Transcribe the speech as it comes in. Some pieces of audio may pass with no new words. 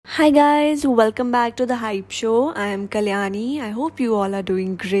Hi guys, welcome back to the Hype Show. I am Kalyani. I hope you all are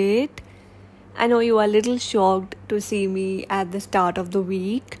doing great. I know you are a little shocked to see me at the start of the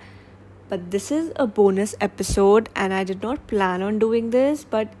week, but this is a bonus episode and I did not plan on doing this,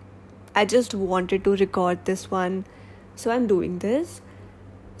 but I just wanted to record this one. So I'm doing this.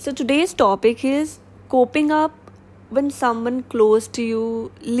 So today's topic is coping up when someone close to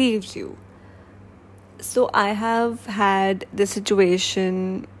you leaves you. So I have had this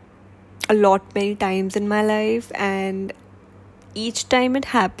situation a lot many times in my life, and each time it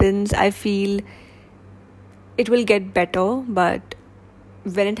happens I feel it will get better, but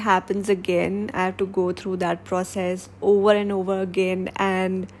when it happens again I have to go through that process over and over again,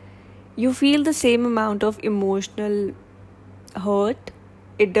 and you feel the same amount of emotional hurt.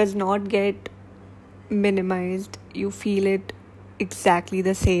 It does not get minimized, you feel it exactly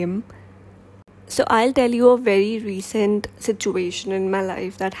the same. So I'll tell you a very recent situation in my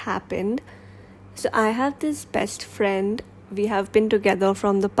life that happened. So I have this best friend. We have been together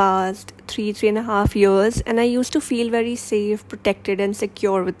from the past 3.5 years, and I used to feel very safe, protected, and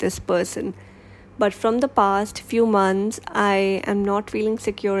secure with this person. But from the past few months, I am not feeling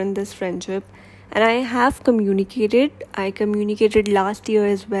secure in this friendship. And I have communicated. I communicated last year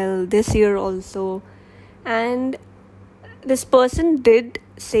as well, this year also. And this person did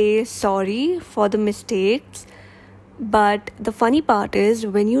say sorry for the mistakes, but the funny part is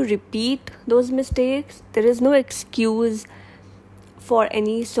when you repeat those mistakes, there is no excuse for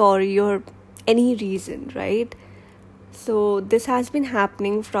any sorry or any reason, right? So this has been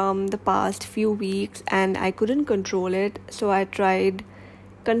happening from the past few weeks and I couldn't control it. So I tried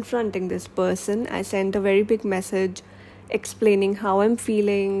confronting this person. I sent a very big message explaining how I'm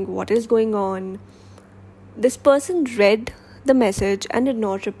feeling, what is going on. This person read the message and did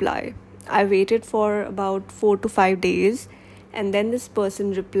not reply. I waited for about 4 to 5 days, and then this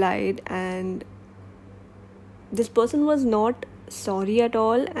person replied, and this person was not sorry at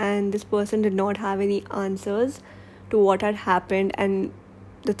all, and this person did not have any answers to what had happened and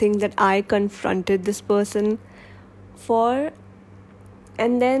the things that I confronted this person for.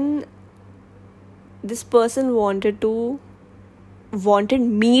 And then this person wanted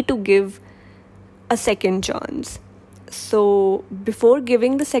me to give a second chance. So before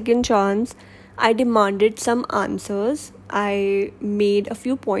giving the second chance, I demanded some answers. I made a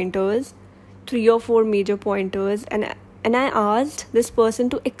few pointers, 3 or 4 major pointers, and I asked this person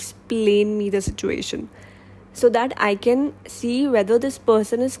to explain me the situation so that I can see whether this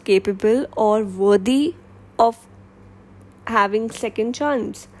person is capable or worthy of having second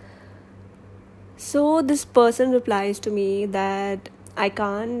chance. So this person replies to me that I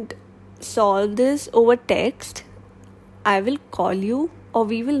can't solve this over text. I will call you or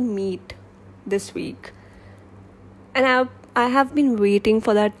we will meet this week. And I have been waiting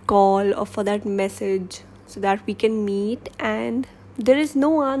for that call or for that message so that we can meet, and there is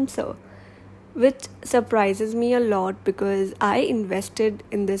no answer, which surprises me a lot because I invested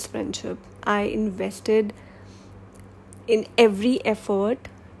in this friendship. I invested in every effort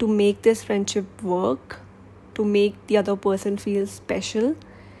to make this friendship work, to make the other person feel special,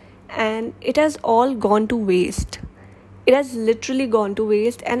 and it has all gone to waste. It has literally gone to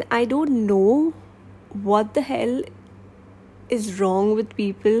waste, and I don't know what the hell is wrong with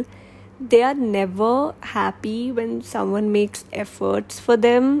people. They are never happy when someone makes efforts for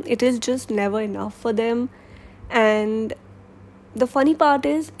them. It is just never enough for them. And the funny part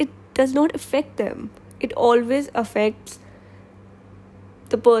is, it does not affect them. It always affects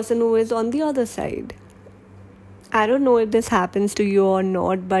the person who is on the other side. I don't know if this happens to you or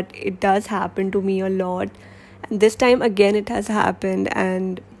not, but it does happen to me a lot. And this time again it has happened,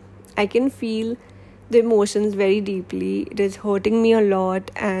 and I can feel the emotions very deeply. It is hurting me a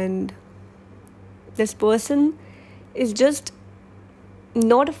lot, and this person is just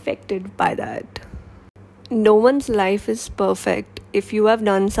not affected by that. No one's life is perfect. If you have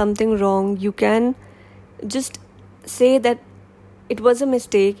done something wrong, you can just say that it was a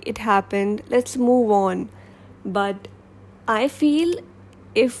mistake, it happened, let's move on. But I feel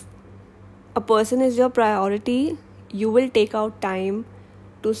if a person is your priority, you will take out time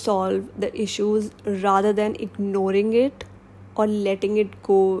to solve the issues rather than ignoring it or letting it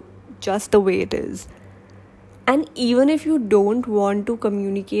go just the way it is. And even if you don't want to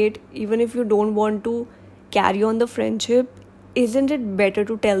communicate, even if you don't want to carry on the friendship, isn't it better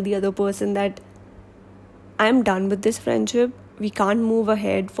to tell the other person that I'm done with this friendship, we can't move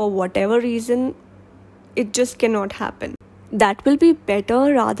ahead for whatever reason, it just cannot happen. That will be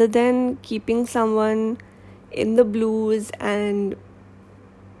better rather than keeping someone in the blues and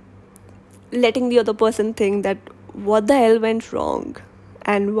letting the other person think that what the hell went wrong.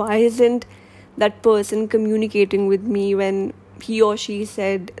 And why isn't that person communicating with me when he or she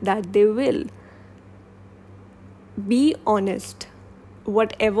said that they will? Be honest.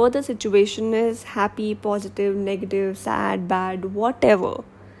 Whatever the situation is, happy, positive, negative, sad, bad, whatever,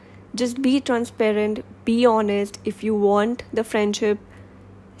 just be transparent, be honest. If you want the friendship,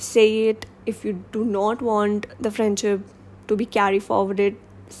 say it. If you do not want the friendship to be carried forwarded,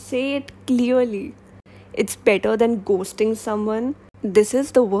 say it clearly. It's better than ghosting someone. This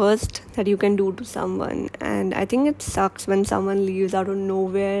is the worst that you can do to someone, and I think it sucks when someone leaves out of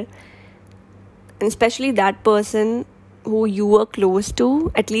nowhere, and especially that person who you were close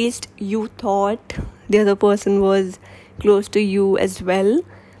to. At least you thought the other person was close to you as well.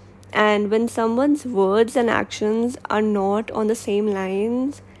 And when someone's words and actions are not on the same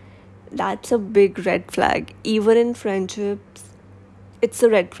lines, that's a big red flag. Even in friendships, it's a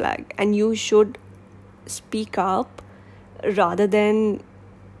red flag, and you should speak up rather than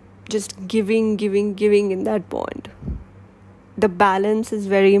just giving in that bond. The balance is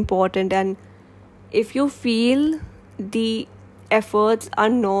very important, and if you feel the efforts are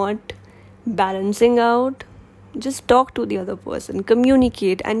not balancing out, just talk to the other person,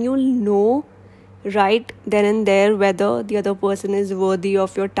 communicate, and you'll know right then and there whether the other person is worthy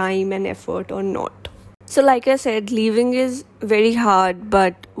of your time and effort or not. So, like I said, leaving is very hard,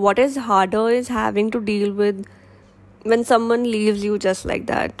 but what is harder is having to deal with when someone leaves you just like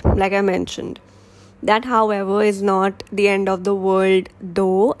that, like I mentioned. That, however, is not the end of the world,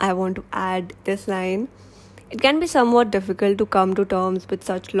 though. I want to add this line. It can be somewhat difficult to come to terms with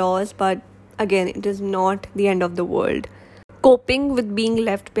such loss, but again, it is not the end of the world. Coping with being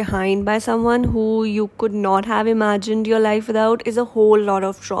left behind by someone who you could not have imagined your life without is a whole lot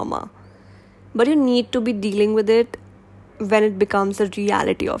of trauma. But you need to be dealing with it when it becomes a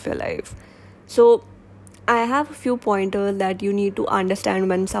reality of your life. So, I have a few pointers that you need to understand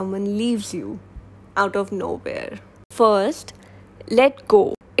when someone leaves you out of nowhere. First, let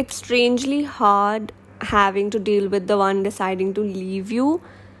go. It's strangely hard having to deal with the one deciding to leave you,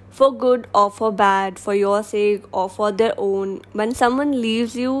 for good or for bad, for your sake or for their own. When someone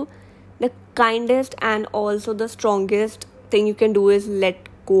leaves you, the kindest and also the strongest thing you can do is let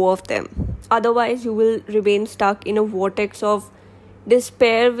go of them. Otherwise, you will remain stuck in a vortex of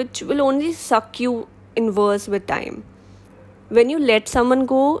despair, which will only suck you in worse with time. When you let someone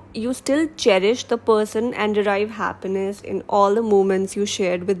go, you still cherish the person and derive happiness in all the moments you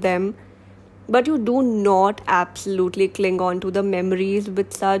shared with them, but you do not absolutely cling on to the memories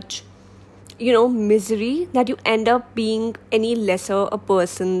with such, misery that you end up being any lesser a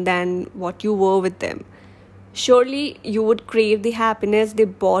person than what you were with them. Surely you would crave the happiness they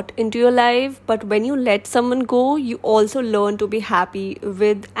brought into your life, but when you let someone go, you also learn to be happy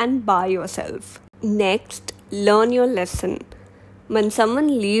with and by yourself. Next, learn your lesson. When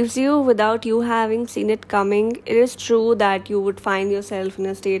someone leaves you without you having seen it coming, it is true that you would find yourself in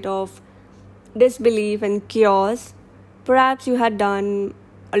a state of disbelief and chaos. Perhaps you had done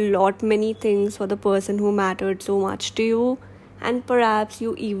many things for the person who mattered so much to you, and perhaps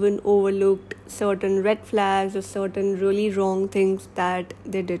you even overlooked certain red flags or certain really wrong things that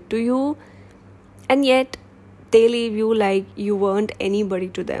they did to you, and yet they leave you like you weren't anybody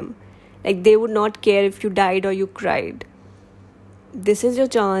to them. Like they would not care if you died or you cried. This is your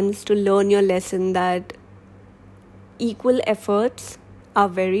chance to learn your lesson that equal efforts are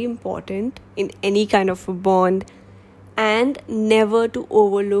very important in any kind of a bond, and never to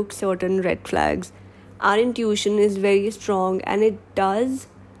overlook certain red flags. Our intuition is very strong, and it does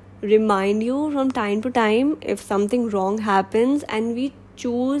remind you from time to time if something wrong happens, and we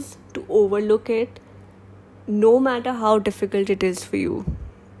choose to overlook it no matter how difficult it is for you.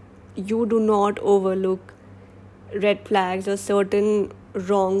 You do not overlook red flags or certain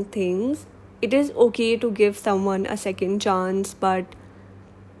wrong things. It is okay to give someone a second chance, but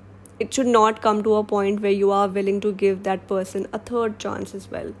it should not come to a point where you are willing to give that person a third chance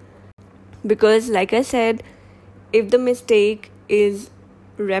as well. Because, like I said, if the mistake is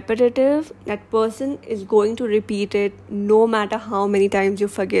repetitive, that person is going to repeat it no matter how many times you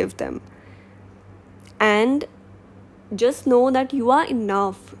forgive them. And just know that you are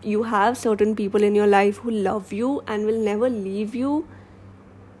enough. You have certain people in your life who love you and will never leave you.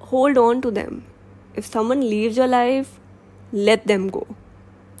 Hold on to them. If someone leaves your life, let them go.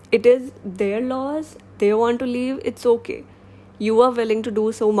 It is their loss. They want to leave. It's okay. You are willing to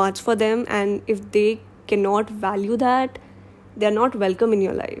do so much for them, and if they cannot value that, they're not welcome in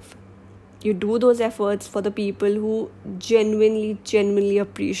your life. You do those efforts for the people who genuinely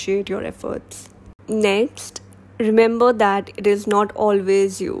appreciate your efforts. Next, remember that it is not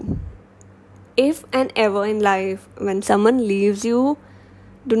always you. If and ever in life, when someone leaves you,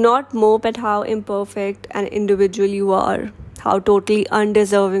 Do not mope at how imperfect an individual you are, how totally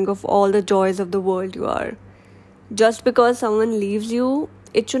undeserving of all the joys of the world you are. Just because someone leaves you,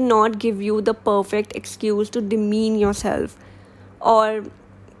 it should not give you the perfect excuse to demean yourself or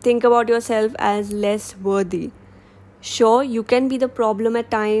think about yourself as less worthy. Sure, you can be the problem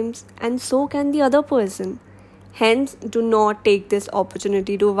at times, and so can the other person. Hence, do not take this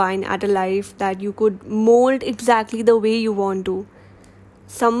opportunity to whine at a life that you could mold exactly the way you want to.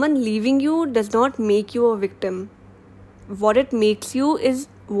 Someone leaving you does not make you a victim. What it makes you is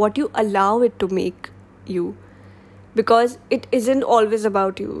what you allow it to make you. Because it isn't always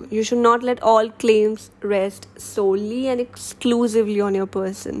about you. You should not let all claims rest solely and exclusively on your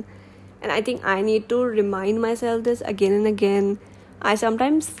person. And I think I need to remind myself this again and again. I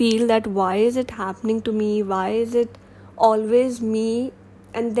sometimes feel that why is it happening to me? Why is it always me?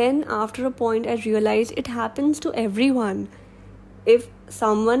 And then after a point, I realize it happens to everyone. If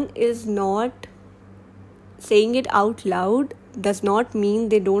someone is not saying it out loud, does not mean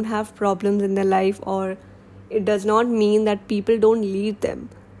they don't have problems in their life, or it does not mean that people don't leave them.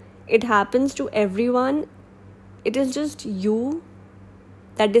 It happens to everyone. It is just you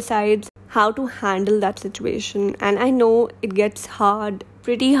that decides how to handle that situation. And I know it gets hard,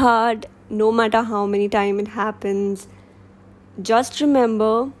 pretty hard, no matter how many times it happens. Just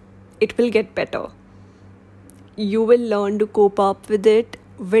remember, it will get better. You will learn to cope up with it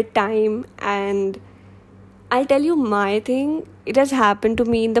with time. And I'll tell you my thing. It has happened to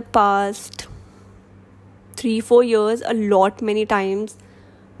me in the past 3-4 years a lot, many times,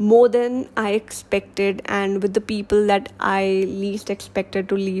 more than I expected, and with the people that I least expected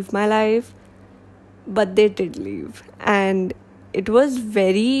to leave my life. But they did leave, and it was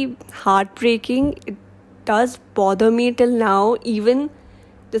very heartbreaking. It does bother me till now. Even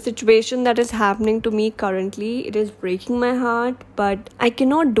the situation that is happening to me currently, it is breaking my heart, but I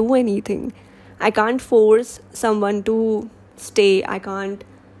cannot do anything. I can't force someone to stay. I can't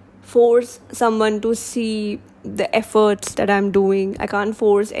force someone to see the efforts that I'm doing. I can't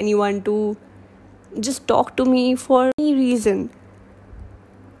force anyone to just talk to me for any reason.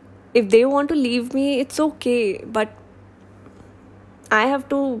 If they want to leave me, it's okay, but I have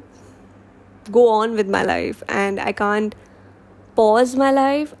to go on with my life, and I can't pause my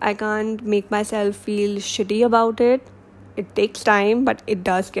life. I can't make myself feel shitty about it. It takes time, but it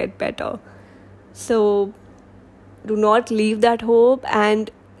does get better. So do not leave that hope, and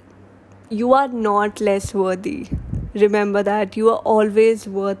you are not less worthy. Remember that you are always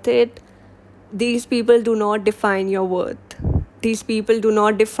worth it. These people do not define your worth. These people do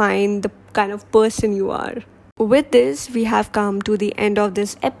not define the kind of person you are. With this, we have come to the end of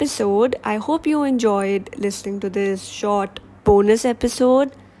this episode. I hope you enjoyed listening to this short bonus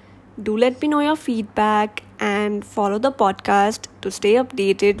episode. Do let me know your feedback and follow the podcast to stay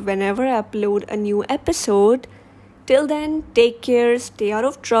updated whenever I upload a new episode. Till then, take care, stay out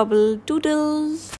of trouble. Toodles!